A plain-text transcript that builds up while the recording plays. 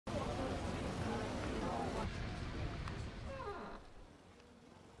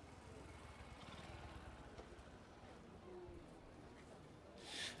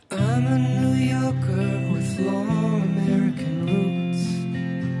I'm a New Yorker with long American roots.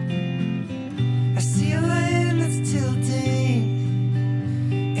 I see a land that's tilting,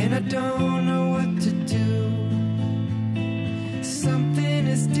 and I don't know what to do. Something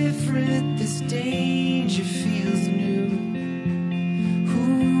is different, this danger feels new.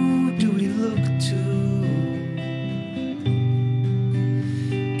 Who do we look to?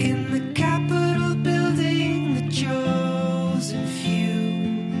 In the Capitol building, the chosen few.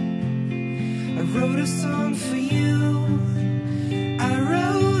 I wrote a song for you. I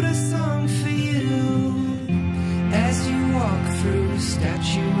wrote a song for you. As you walk through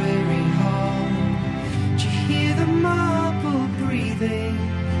Statuary Hall, did you hear the marble breathing?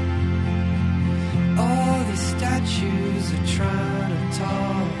 All the statues are trying to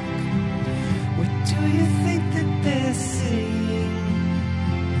talk. What do you think that they're saying?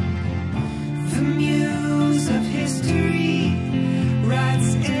 The muse of history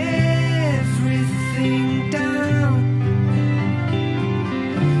writes everything down.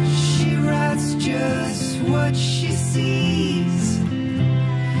 She writes just what she sees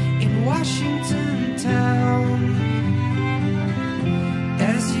in Washington town.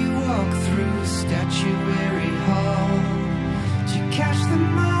 As you walk through Statuary Hall, do you catch the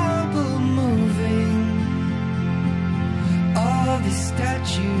marble moving? All these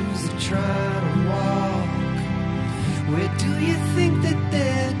statues are trying to walk. Where do you think that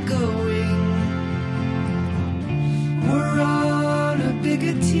they're going? We're on a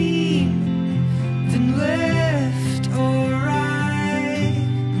bigger team than left or right.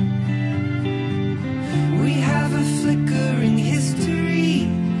 We have a flickering history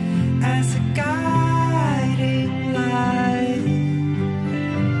as a guiding light.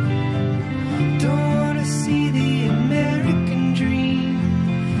 Don't want to see the American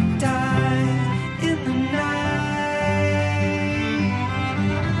dream die in the night.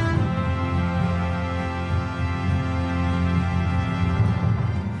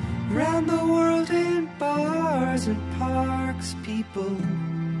 Round the world in bars and parks, people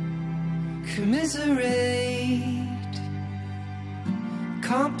commiserate.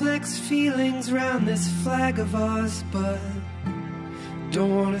 Complex feelings round this flag of ours, but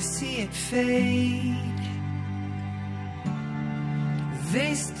don't want to see it fade.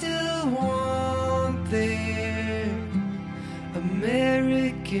 They still want their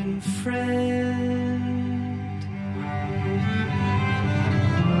American friends.